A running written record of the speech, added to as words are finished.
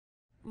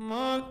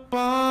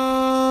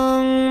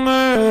Mukbang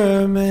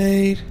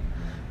Mermaid,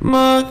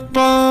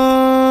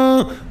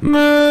 Mukbang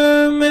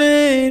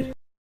Mermaid.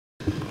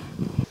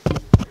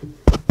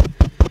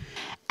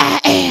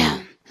 I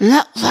am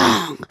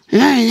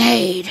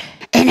MukbangMermaid,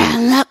 and I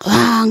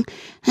mukbang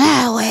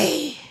that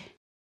way.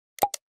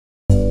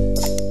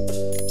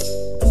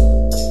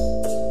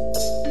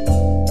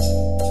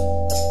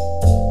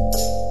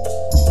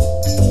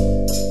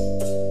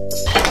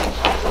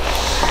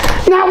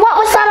 Now, what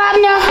was that,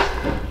 Abner?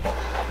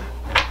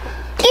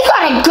 You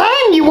got a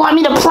game you want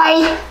me to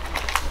play?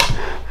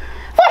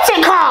 What's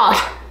it called?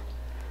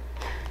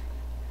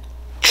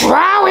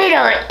 Draw it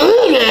or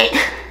eat it?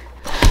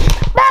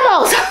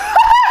 Bubbles!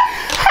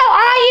 How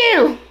are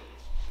you?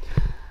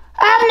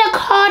 Abner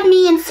called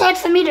me and said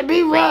for me to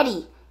be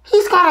ready.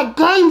 He's got a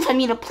game for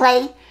me to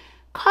play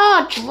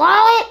called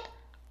Draw It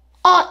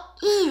or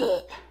Eat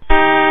It.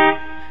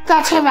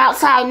 That's him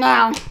outside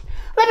now.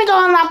 Let me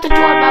go unlock the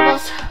door,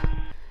 Bubbles.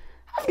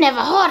 I've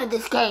never heard of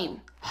this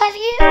game. Have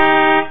you?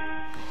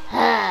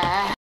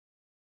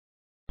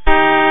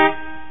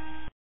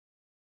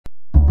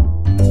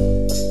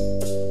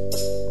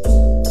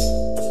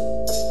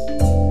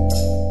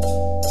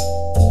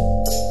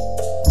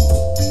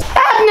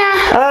 Abner!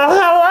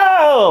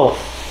 Hello!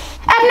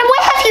 Abner,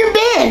 where have you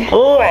been?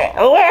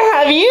 Where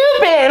have you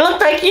been?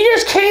 Looked like you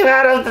just came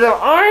out of the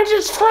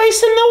orangest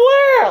place in the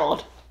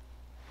world.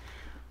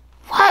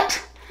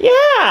 What?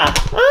 Yeah.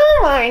 Oh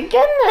my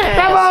goodness.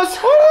 Bubbles.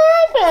 What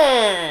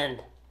happened?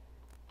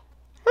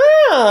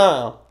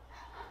 Oh.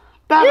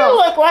 Bubbles. You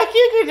look like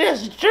you could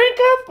just drink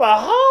up a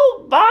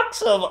whole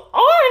box of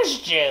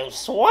orange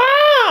juice.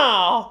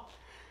 Wow.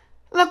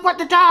 Look what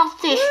the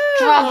dogfish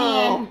drug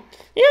in.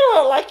 You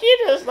look like you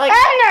just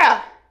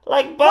Abner!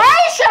 like Why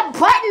is your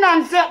button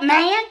unzipped,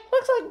 man?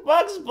 Looks like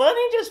Bugs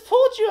Bunny just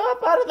pulled you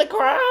up out of the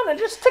ground and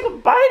just took a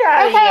bite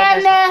out of you. Okay,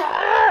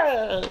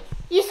 Abner.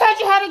 You said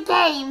you had a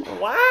game.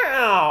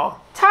 Wow.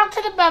 Talk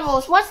to the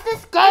Bubbles. What's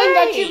this game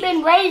that you've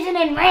been raving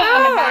and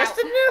ranting about? It's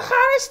the new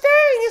hottest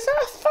thing. It's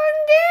a fun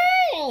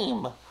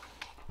game.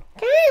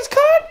 Okay, it's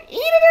called Eat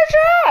It or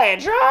Try It.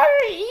 Try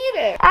or eat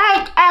it.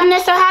 Alright, Abner,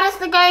 so how does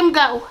the game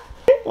go?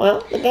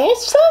 Well, the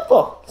game's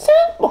simple.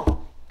 Simple.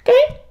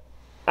 Okay?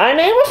 I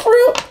name a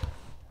fruit,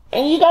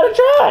 and you gotta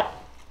draw it.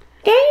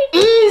 Okay?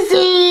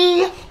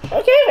 Easy.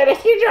 Okay, but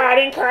if you draw it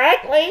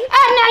incorrectly, Abner,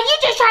 you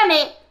just trying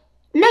to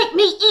make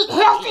me eat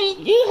healthy?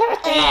 you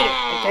have to eat it.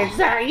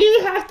 Exactly.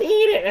 You have to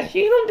eat it. If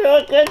you don't do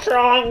a good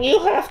drawing, you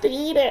have to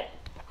eat it.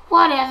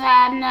 Whatever,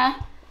 Abner.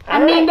 I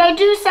mean, they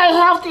do say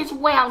health is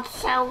wealth,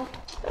 so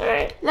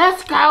Alright.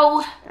 let's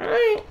go.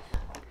 Alright.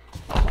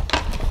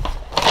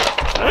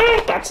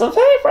 Alright, got some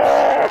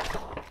paper.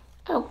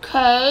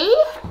 Okay.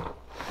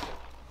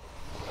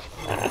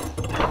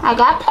 I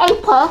got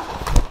paper,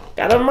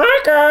 Got a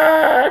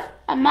marker.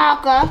 a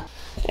marker.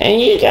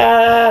 And you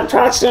got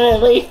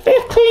approximately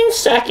 15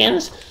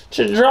 seconds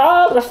to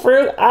draw the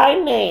fruit I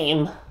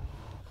name.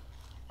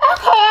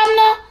 Okay,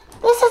 Abner,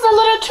 this is a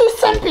little too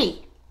simpy.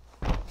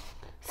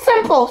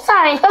 Simple,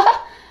 sorry.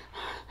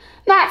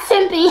 Not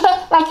simpy,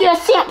 like you're a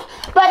simp,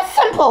 but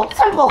simple.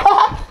 Simple,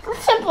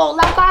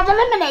 like the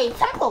lemonade.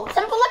 Simple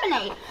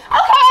lemonade.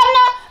 Okay,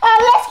 Abner,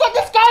 let's get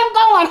this game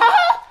going.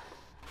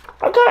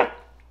 Okay.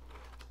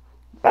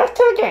 Back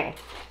to the game.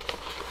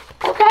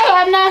 Okay,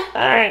 Abner.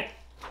 Alright.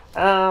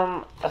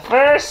 The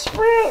first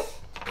fruit.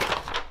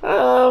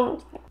 A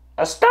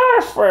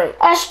star fruit.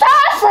 A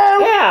star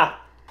fruit? Yeah.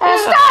 A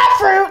star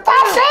fruit,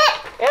 that's it?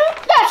 Yeah.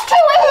 That's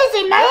too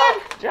easy, man.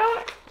 Draw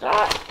it.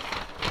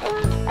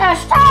 A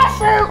star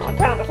fruit? I'll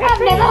count to 15. I've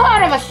never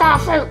heard of a star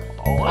fruit.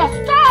 A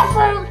star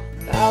fruit?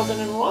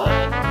 1001. A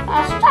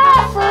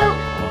star fruit?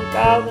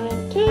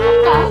 1002. I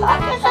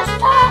guess a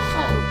star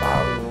fruit.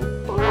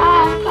 1003.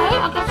 Okay, I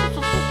guess it's a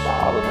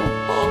star.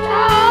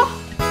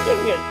 Give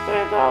me a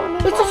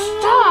 1004. It's a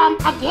star,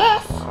 I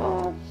guess.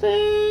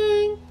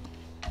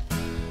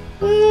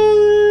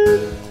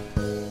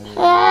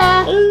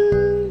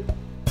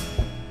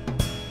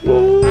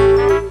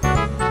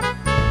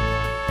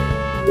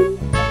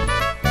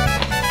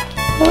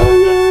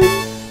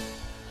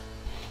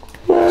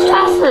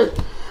 Star fruit.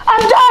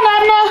 I'm done,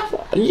 Abner.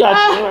 You got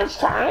too much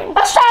time.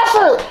 A star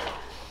fruit.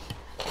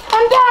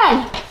 I'm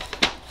done.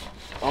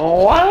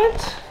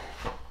 What?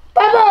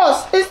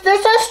 Bubbles, is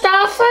this a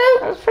star fruit?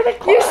 That's pretty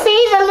close. You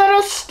see the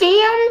little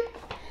stem?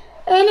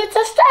 And it's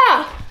a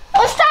star.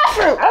 A star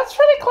fruit. That's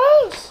pretty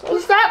close.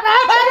 Is that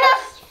right, Abner?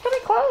 That's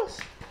pretty close.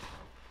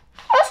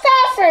 A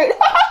star fruit.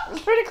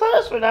 It's pretty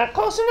close, but not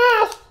close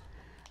enough.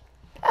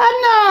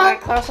 Abner.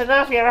 Not close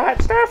enough. You ever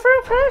had star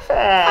fruit? Perfect.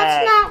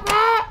 That's not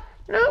right.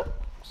 Nope.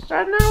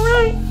 That's not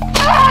right.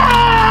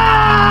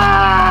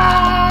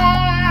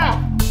 Ah!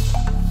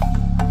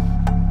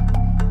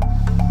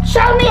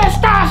 Show me a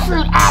star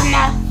fruit,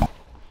 Abner.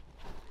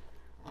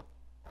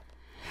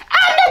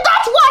 Abner,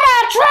 that's what I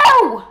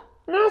drew!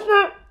 No, it's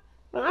not.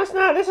 No, that's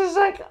not. This is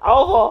like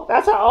oval.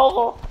 That's an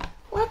oval.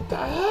 What the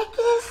heck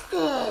is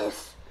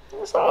this?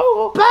 It's an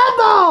oval.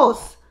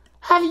 Bubbles!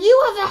 Have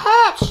you ever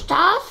had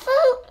star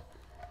fruit?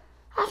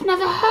 I've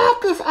never had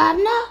this,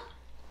 Abner.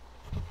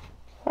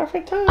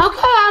 Perfect time.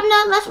 Okay,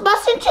 Abner, let's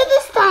bust into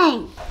this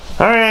thing.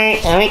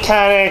 Alright, let me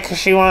cut her because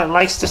she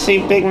likes to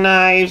see big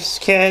knives.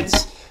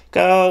 Kids,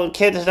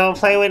 kids don't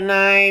play with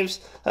knives.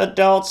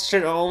 Adults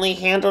should only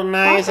handle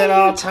knives at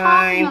all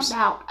times. What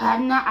are you talking about,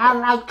 Abner? I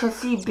like to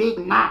see big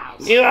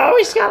knives. You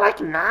always got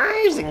like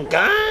knives and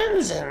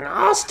guns and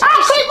all stuff.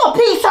 Keep a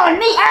piece on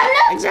me,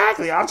 Abner.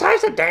 Exactly, all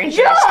types of dangerous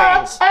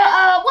things.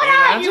 What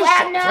are you,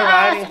 Abner?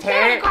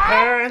 Providing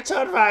parental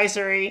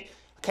advisory.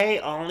 Okay,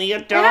 only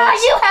adults. And all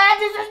you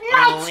have is a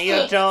nightstick. Only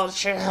adults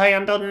should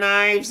handle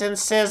knives and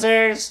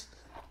scissors.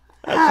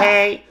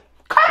 Okay.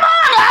 Come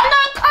on,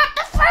 Abner, cut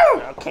the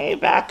fruit. Okay,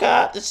 back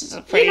up. This is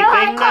a pretty You know big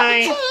I cut the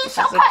knife. cheese, This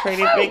so is a cut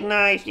pretty fruit. big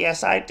knife.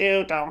 Yes, I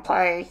do. Don't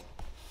play.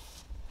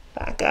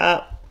 Back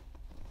up.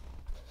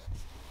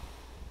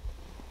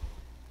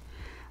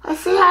 Let's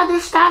see how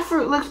this star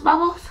fruit looks,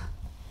 Bubbles.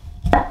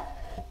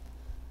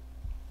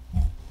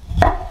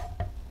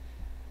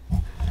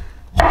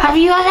 Have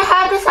you ever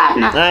had this,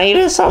 Abner? I eat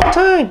this all the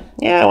time.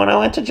 Yeah, when I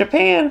went to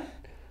Japan,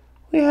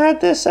 we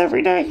had this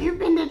every day. You've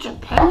been to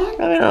Japan? I've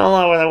been all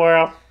over the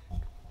world.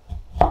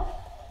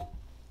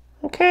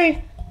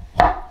 Okay.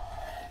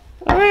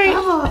 Alright.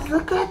 Bubbles,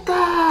 look at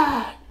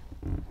that.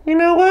 You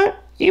know what?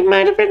 You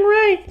might have been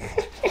right. Give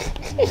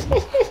me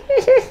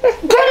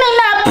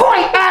that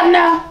point,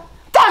 Abner.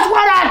 That's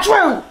what I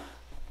drew.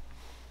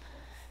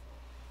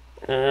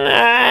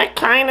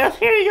 Kind of.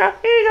 Here you go.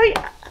 Here you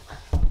go.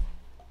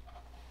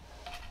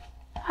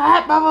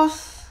 Alright,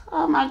 Bubbles.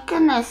 Oh my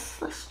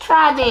goodness. Let's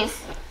try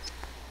this.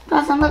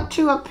 Doesn't look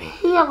too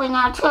appealing,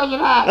 I'll tell you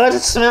that. What does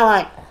it smell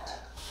like?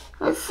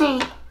 Let's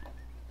see.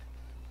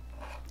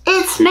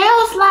 It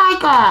smells like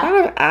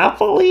Kind of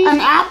apple-y. an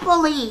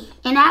apple-y.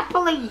 An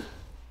apple-y.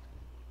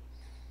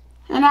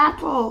 An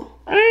apple.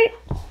 Alright.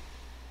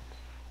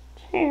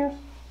 Cheers.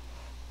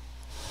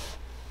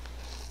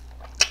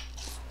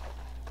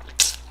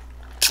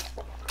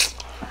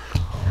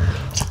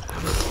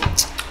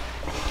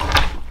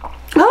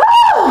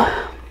 Ooh!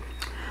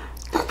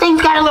 That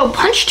thing's got a little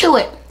punch to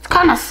it. It's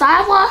kind of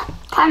sour,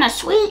 kind of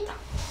sweet.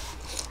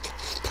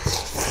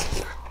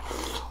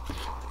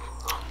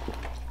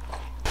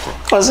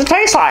 What does it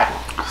taste like?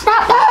 It's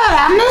not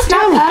bad, Abner. It's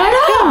not bad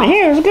at all.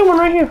 Here, there's a good one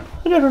right here.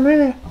 A good one right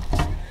there.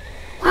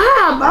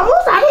 Wow,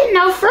 Bubbles, I didn't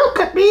know fruit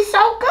could be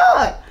so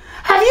good.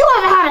 Have you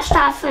ever had a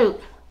star fruit?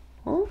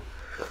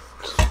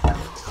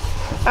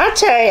 I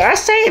tell you, I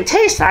say it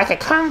tastes like a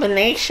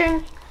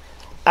combination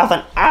of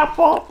an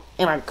apple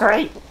and a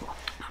grape.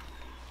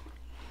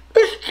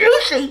 It's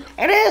juicy.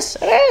 It is.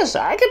 It is.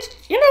 I could.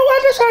 You know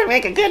what? This might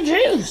make a good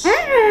juice.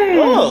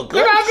 Oh,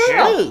 good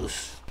idea.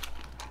 juice.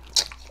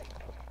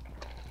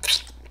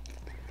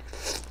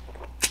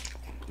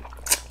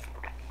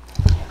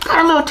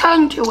 Got a little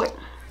tang to it.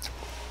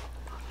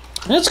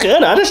 It's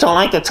good. I just don't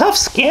like the tough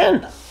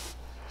skin.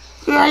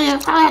 Yeah, you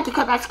probably have to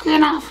cut that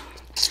skin off.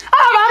 All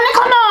right,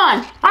 come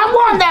on. I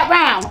won that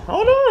round.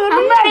 Hold on.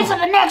 I'm ready for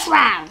the next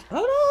round.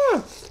 Hold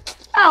on.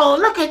 Oh,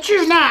 look at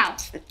you now.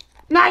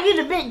 Now you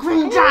the big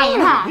green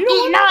giant, huh? You don't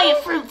Eating want all no your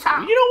more? fruits, huh?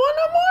 You don't want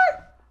no more?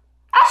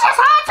 I just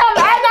had some,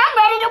 and I'm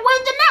ready to win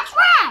the next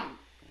round.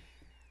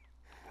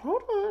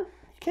 Hold on.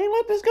 You can't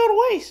let this go to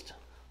waste.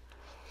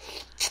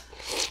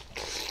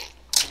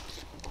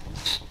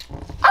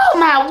 Oh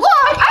my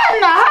word,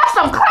 I'm gonna have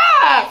some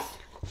class.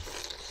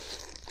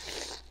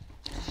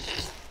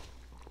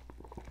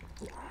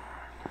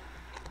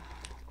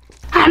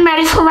 I'm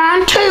ready for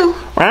round two.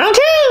 Round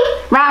two.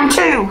 Round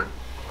two.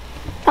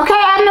 Okay,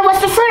 Abner,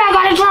 what's the fruit I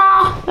gotta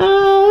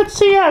draw? Let's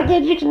see how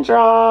good you can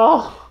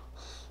draw.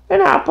 An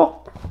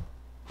apple.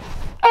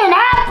 An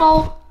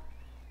apple.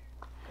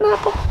 An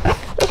apple.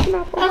 Just an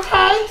apple.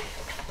 Okay.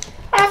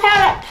 I've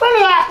had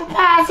plenty of apple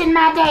pies in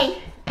my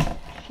day.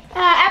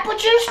 Apple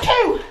juice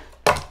too.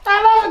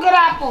 I love a good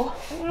apple.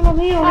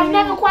 I've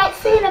never quite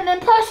seen them in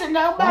person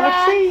though, but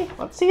Let's see.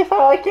 Let's see if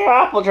I like your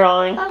apple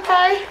drawing.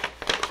 Okay.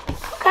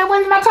 Okay,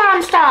 when's my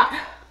time start?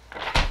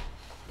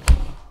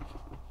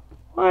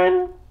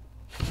 1,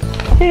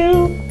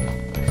 2,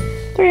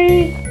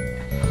 3,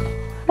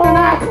 4.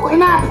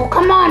 An apple.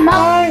 Come on,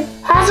 Mom.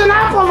 How's an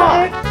apple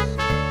look?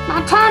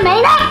 My time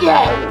ain't up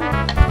yet.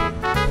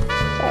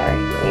 Sorry,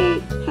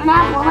 8. An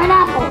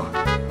apple.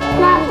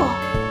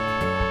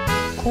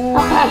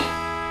 Okay.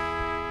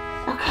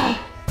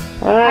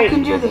 All right. I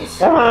can do this.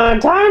 Come on,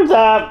 time's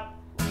up.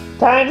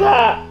 Time's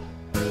up.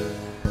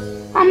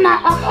 I'm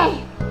not,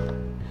 okay.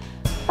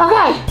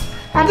 Okay,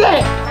 I did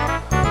it.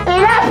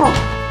 An apple,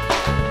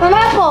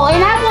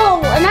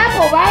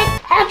 right?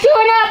 I drew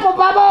an apple,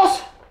 Bubbles.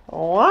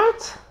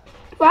 What?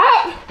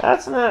 Right?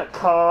 That's not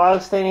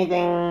close to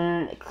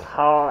anything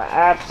called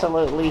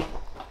absolutely.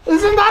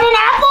 Isn't that an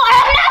apple,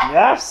 Abner?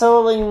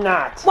 Absolutely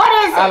not. What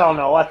is it? I don't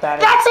know what that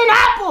is. That's an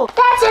apple.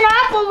 That's an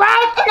apple,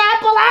 right? An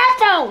apple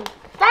iPhone.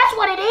 That's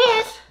what it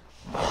is.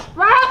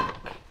 Right?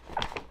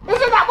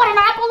 Isn't that what an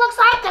apple looks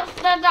like?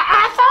 The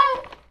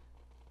iPhone?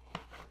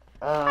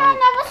 I've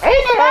never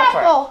seen an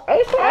apple.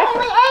 A for I effort.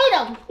 only ate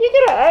them. You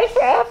get an A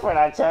for effort,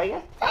 I tell you.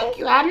 Thank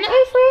you, Abner.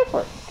 A for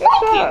effort. Good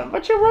Thank job,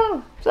 but you're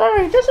wrong.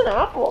 Sorry, just an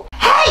apple.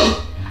 Hey!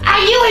 I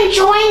Are you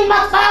enjoying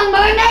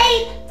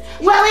MukbangMermaid?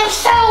 Well, if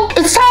so,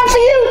 it's time for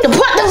you to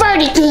put the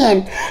verdict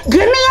in.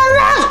 Give me a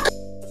like.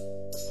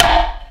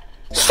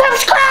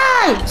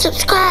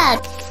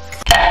 Subscribe.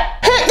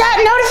 Hit that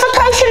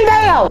notification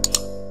bell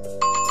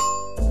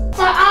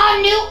for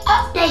all new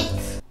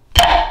updates.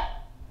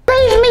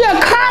 Leave me a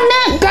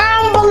comment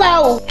down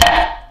below.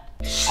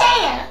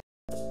 Share.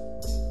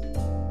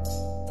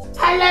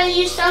 I love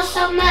you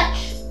so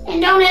much.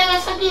 And don't ever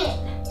forget,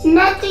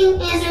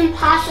 nothing is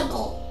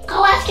impossible.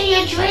 Go after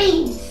your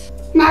dreams.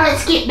 Now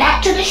let's get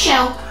back to the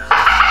show.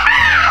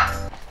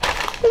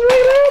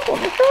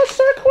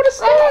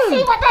 Let me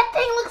see what that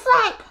thing looks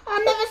like.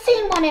 I've never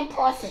seen one in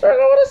person.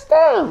 Circle with a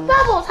stem.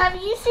 Bubbles, have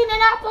you seen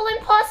an apple in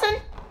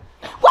person?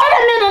 Wait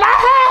a minute, I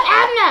have,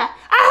 Abner.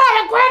 I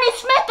had a Granny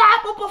Smith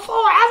apple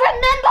before. I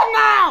remember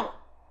now.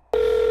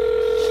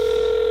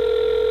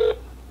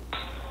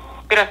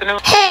 Good afternoon.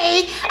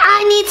 Hey,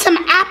 I need some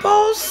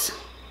apples.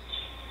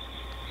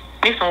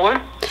 Need some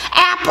what?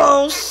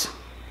 Apples.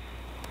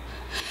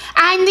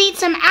 I need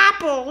some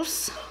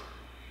apples.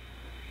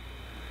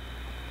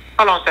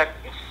 Hold on a sec.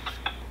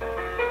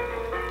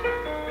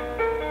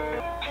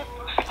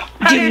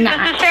 Do not.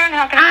 This is Sharon.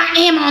 How can I? I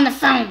am on the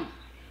phone.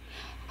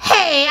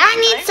 Hey, I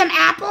need some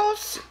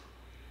apples.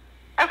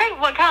 Okay,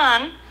 what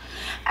kind?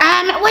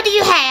 What do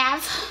you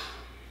have?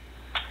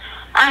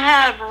 I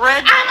have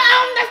red. I'm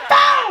on the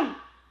phone,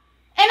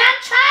 and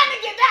I'm trying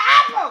to get the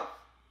apple.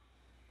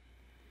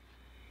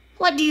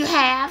 What do you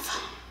have?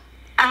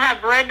 I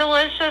have Red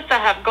Delicious. I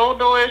have Gold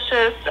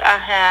Delicious. I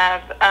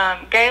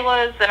have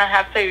Galas, and I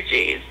have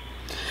Fuji's.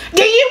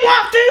 Do you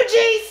want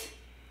Fuji's?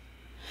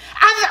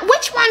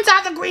 Which ones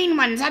are the green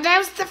ones? Are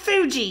those the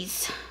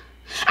Fuji's?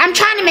 I'm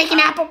trying to make an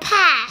apple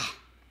pie.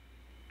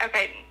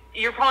 Okay,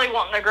 you're probably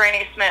wanting the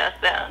Granny Smith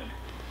then.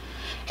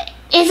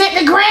 Is it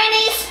the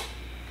Grannies?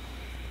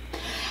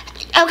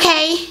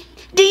 Okay.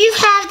 Do you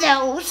have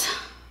those?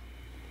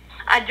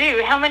 I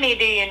do. How many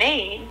do you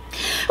need?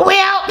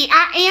 Well,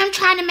 I am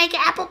trying to make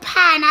an apple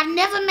pie, and I've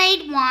never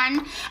made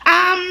one.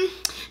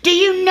 Do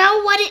you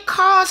know what it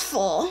calls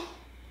for?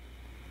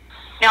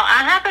 Now,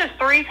 I have a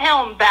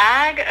 3-pound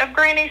bag of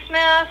Granny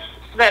Smiths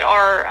that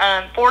are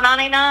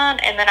 $4.99,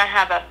 and then I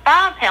have a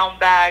 5-pound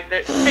bag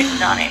that's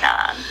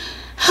 $6.99.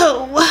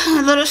 Oh,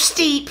 a little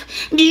steep.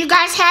 Do you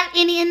guys have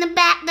any in the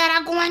back that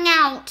are going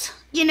out?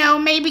 You know,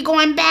 maybe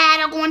going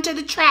bad or going to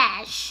the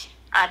trash?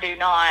 I do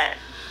not.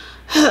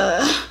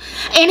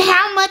 And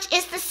how much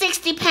is the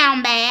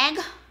 60-pound bag?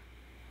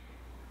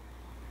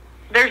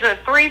 There's a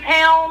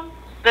 3-pound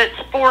that's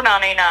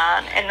 $4.99,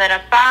 and then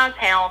a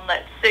 5-pound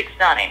that's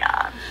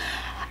 $6.99.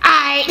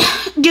 Alright,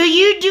 do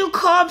you do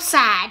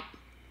curbside?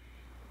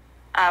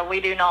 We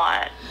do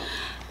not.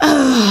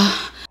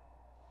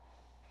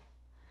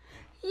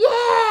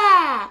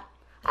 Yeah,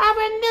 I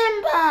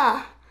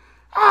remember.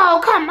 Oh,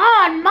 come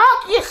on,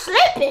 Mark, you're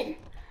slipping.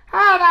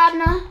 Alright,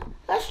 Abner,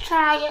 let's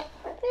try it.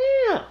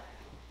 Yeah,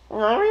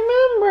 I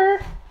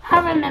remember. I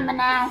remember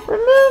now.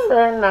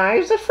 Remember,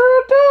 knives are for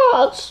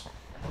adults.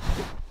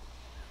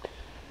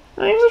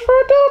 Knives are for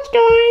adults,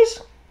 guys.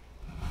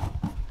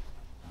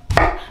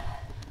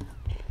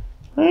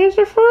 Knives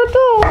are for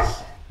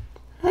adults.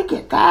 Look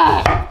at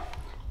that.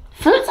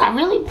 Fruits are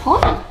really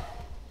pretty.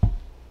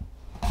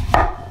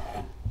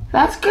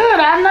 That's good,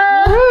 I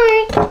know.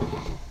 Alright.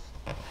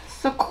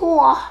 It's the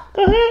core.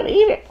 Go ahead,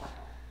 eat it.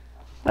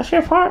 That's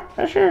your part.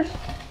 That's yours.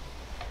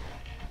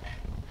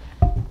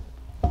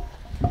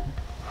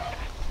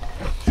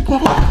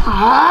 Get it.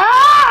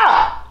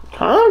 Ah!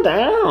 Calm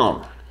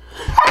down.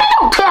 Honey,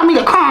 don't tell me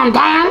to calm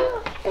down.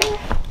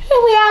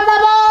 Here we are,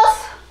 Bubbles.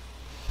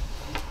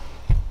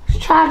 Let's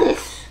try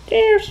this.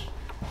 Cheers.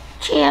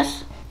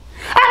 Cheers.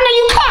 Abner,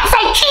 you can't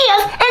say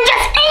cheers and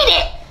just eat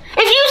it.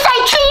 If you say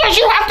cheers,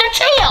 you have to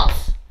cheers.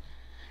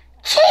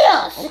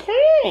 Cheers.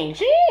 Okay,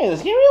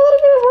 cheers. Give me a little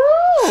bit of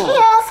room.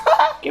 Cheers.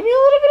 Give me a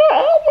little bit of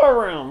elbow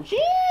room.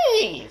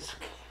 Jeez.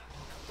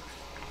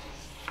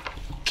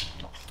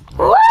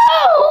 Woo,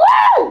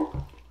 woo.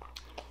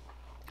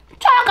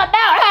 Talk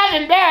about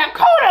having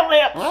barracuda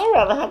lips. I'd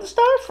rather have the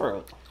star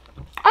fruit.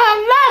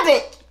 I love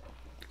it.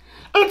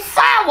 It's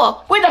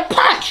sour with a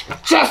punch,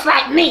 just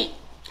like me.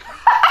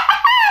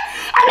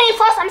 I mean,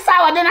 first I'm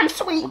sour, then I'm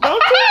sweet.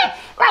 Don't you?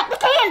 Like the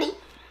candy.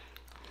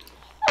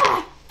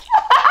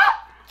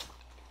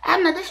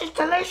 Abner, this is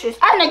delicious.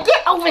 Abner,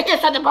 get over here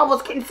so the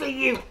bubbles can see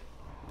you.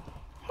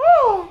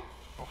 Ooh.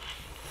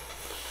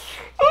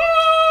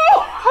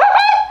 Ooh.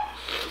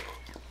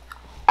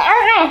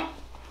 Abner.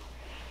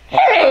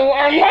 Hello,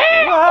 Abner.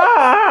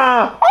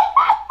 Ah.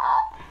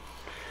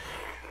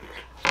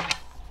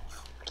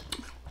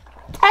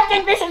 I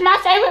think this is my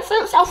favorite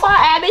fruit so far,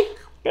 Abby.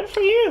 Good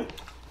for you.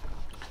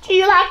 Do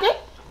you like it?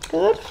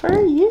 Good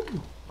for you.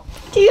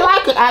 Do you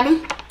like it,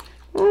 Abby?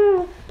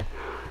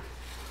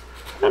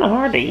 Kind of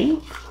hard to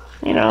eat.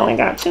 You know, only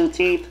got 2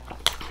 teeth.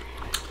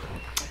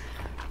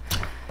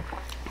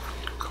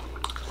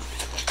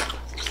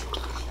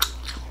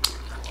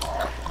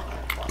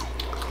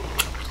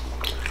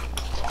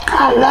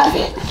 I love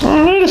it.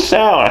 It is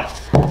sour.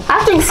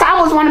 I think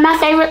sour is one of my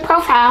favorite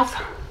profiles.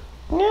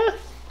 Yeah,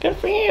 good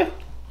for you.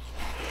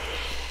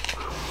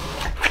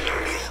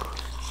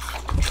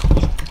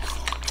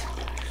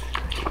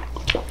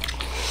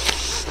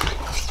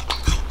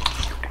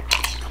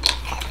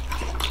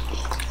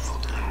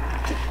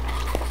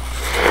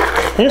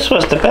 This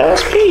was the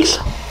best piece.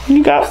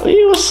 You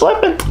was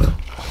slipping.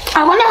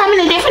 I wonder how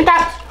many different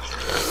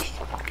types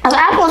of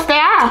apples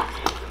there are.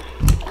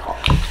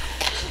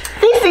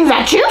 These things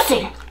are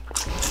juicy.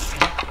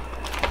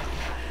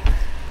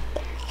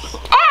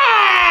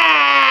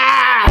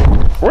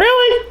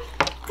 Really?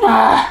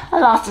 I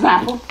lost an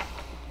apple.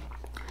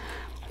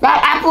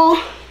 That apple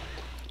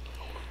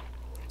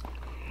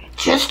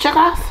just took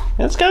off.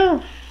 Let's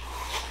go.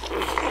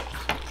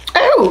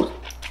 Ooh,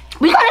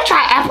 we gotta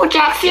try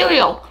Applejack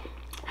cereal.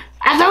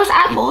 Are those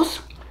apples?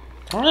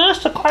 Oh,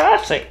 that's a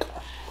classic.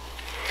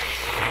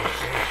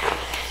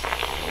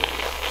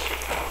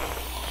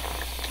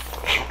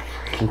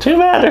 Too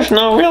bad there's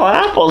no real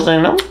apples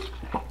in them.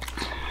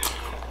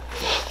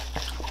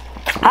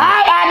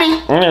 Hi,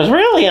 Abby. And it's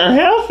really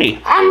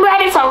unhealthy. I'm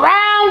ready for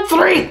round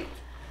 3.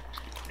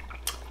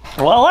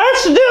 Well,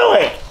 let's do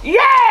it.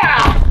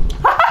 Yeah!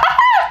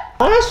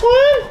 Last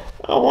one?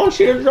 I want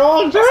you to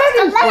draw a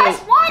dragon The last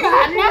fruit. one,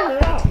 Abner.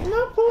 I'm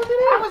not pulling it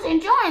I out. was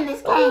enjoying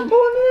this I'm game. not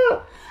pulling it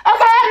out.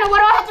 Okay, Abner, what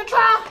do I have to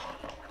try?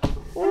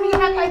 Let me get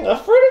my paper. The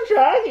fruit of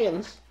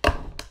dragons.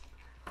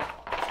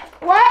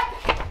 What?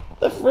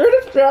 The fruit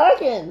of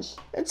dragons.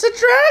 It's a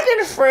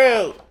dragon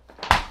fruit.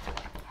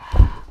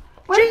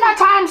 When did my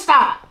time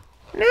stop?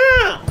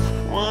 Now.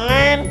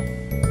 1.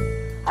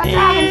 A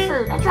dragon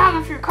fruit. A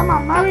dragon fruit. Come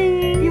on, Merc.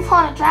 You've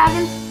heard of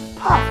dragons.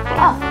 Puff,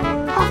 puff,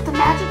 puff the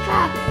magic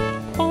dragon.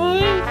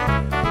 5.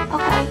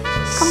 Okay.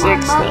 Come on,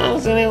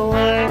 Merc.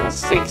 6,001.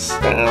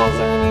 6,000.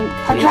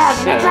 A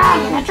dragon, a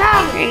dragon, a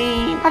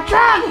dragon. A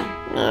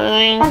dragon.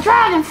 9. A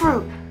dragon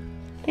fruit.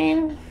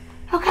 10.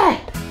 Okay.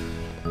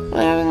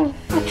 11.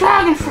 A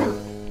dragon fruit.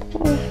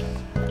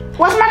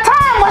 What's my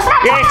time? What's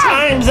my Your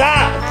time? time's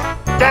up.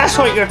 That's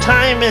what your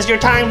time is. Your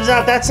time's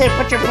up. That's it.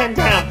 Put your pen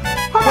down.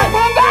 Put my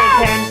pen down.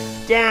 Your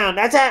pen down.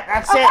 That's it.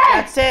 That's Okay. it.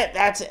 That's it.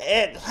 That's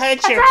it.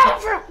 Hit A your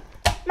dragon fruit.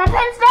 My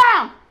pen's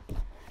down.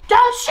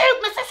 Don't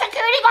shoot, Mr.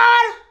 Security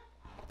Guard.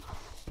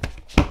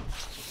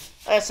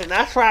 Listen,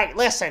 that's right.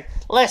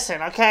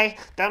 Listen, okay?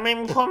 Don't make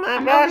me pull my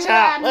I'm brush over here,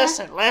 out. Abner.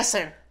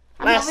 Listen.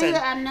 I'm over here,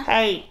 Abner.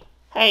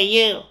 Hey,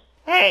 you.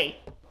 Hey,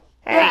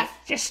 Yes.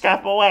 just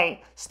step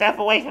away. Step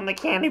away from the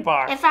candy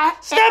bar.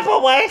 Step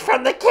away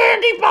from the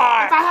candy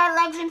bar. If I had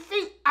legs and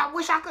feet, I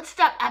wish I could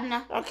step,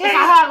 Abner. Okay. If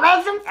I had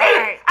legs and feet,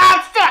 Alright.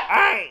 I'd step.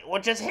 Alright,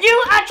 well just hit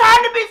You are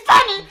trying to be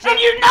funny, and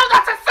you know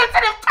that's a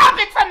sensitive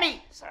topic for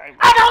me. Sorry,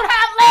 I don't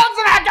have legs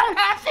and I don't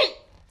have feet.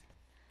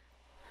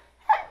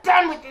 I'm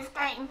done with this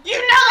game. You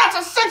know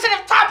that's a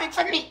sensitive topic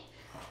for me.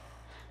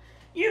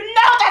 You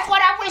know that's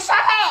what I wish I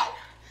had.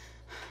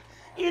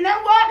 You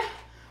know what?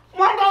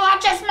 One day I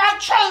just might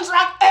change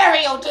like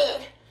Ariel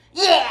did.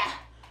 Yeah.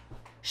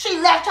 She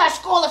left her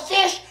school of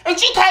fish and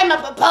she came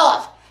up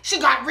above. She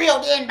got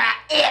reeled in by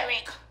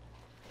Eric.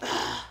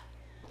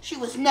 She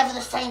was never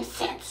the same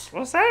since.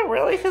 Was that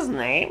really his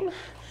name?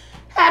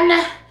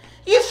 Abner,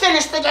 you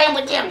finished the game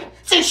with them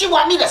since you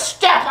want me to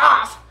step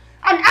off.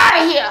 I'm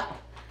out of here.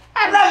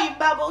 I love you,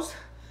 Bubbles.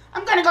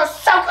 I'm gonna go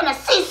soak in a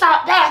sea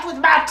salt bath with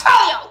my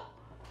tail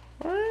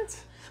What?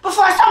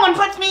 before someone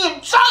puts me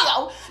in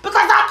jail because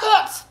I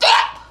can't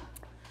step.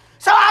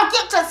 So I'll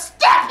get to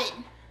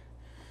stepping.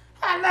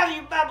 I love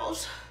you,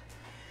 Bubbles.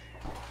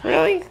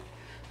 Really?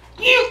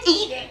 You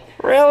eat it.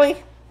 Really?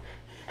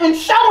 And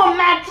show him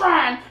my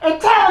drawing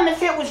and tell him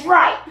if it was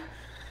right.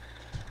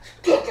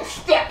 Get to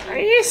stepping. Are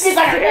you You're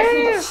gonna get me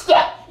to serious?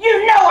 step.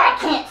 You know I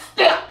can't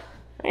step.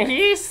 Are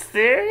you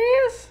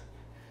serious?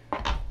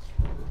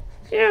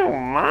 Oh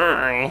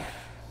my.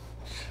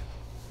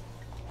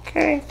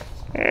 Okay,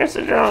 here's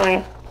the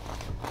drawing.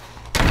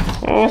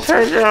 Here's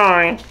her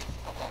drawing.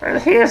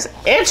 And here's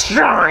its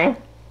drawing.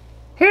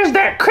 Here's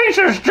that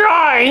creature's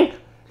drawing.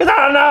 Because I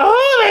don't know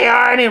who they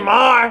are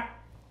anymore.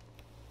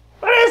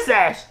 What is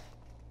this?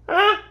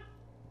 Huh?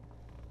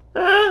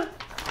 Huh?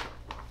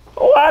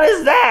 What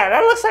is that?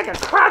 That looks like a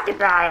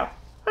crocodile.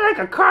 Like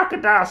a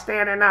crocodile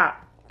standing up.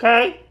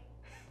 Okay?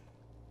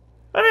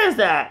 What is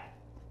that?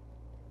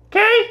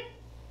 Okay?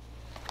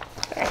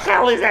 The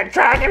hell is that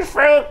dragon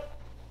fruit?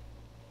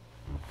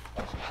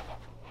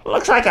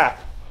 Looks like a...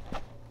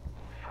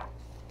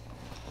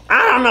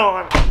 I don't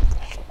know.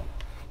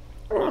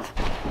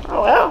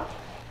 Oh well.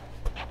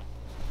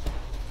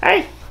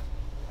 Hey.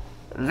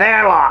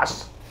 They're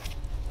lost.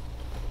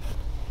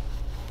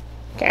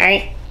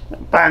 Okay.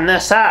 Button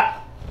this up.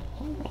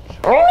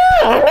 Oh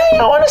no,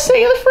 I want to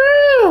see the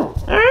fruit.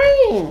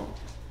 Alright.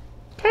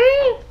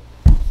 Okay.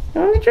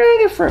 You want the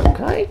dragon fruit.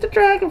 Okay, eat the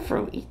dragon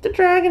fruit. Eat the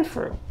dragon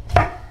fruit.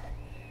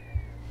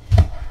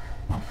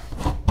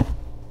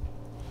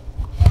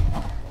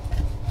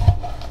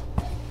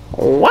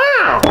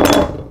 Wow!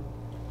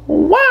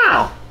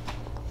 Wow!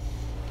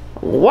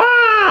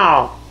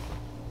 Wow!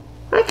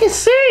 I can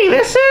see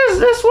this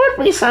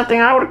would be something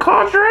I would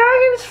call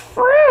dragon's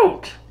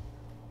fruit.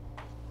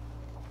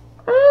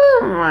 Oh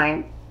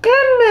my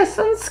goodness,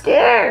 I'm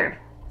scared.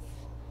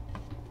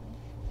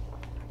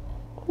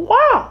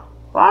 Wow,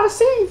 a lot of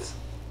seeds.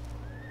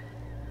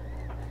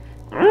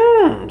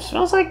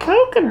 Smells like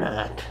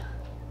coconut.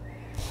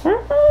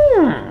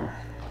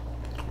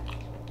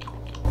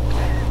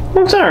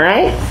 Looks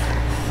alright.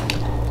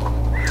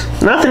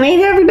 Nothing to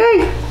eat every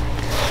day.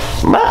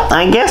 But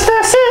I guess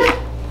that's it.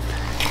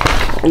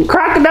 And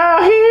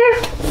crocodile here,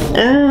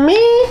 and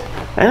me,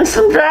 and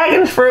some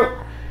dragon fruit.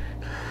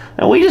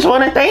 And we just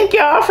want to thank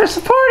y'all for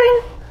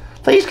supporting.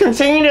 Please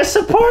continue to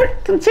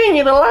support,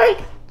 continue to like,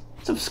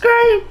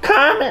 subscribe,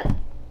 comment.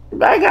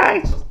 Bye,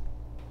 guys.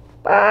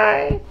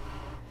 Bye.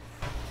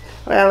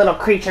 Where'd that little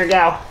creature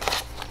go?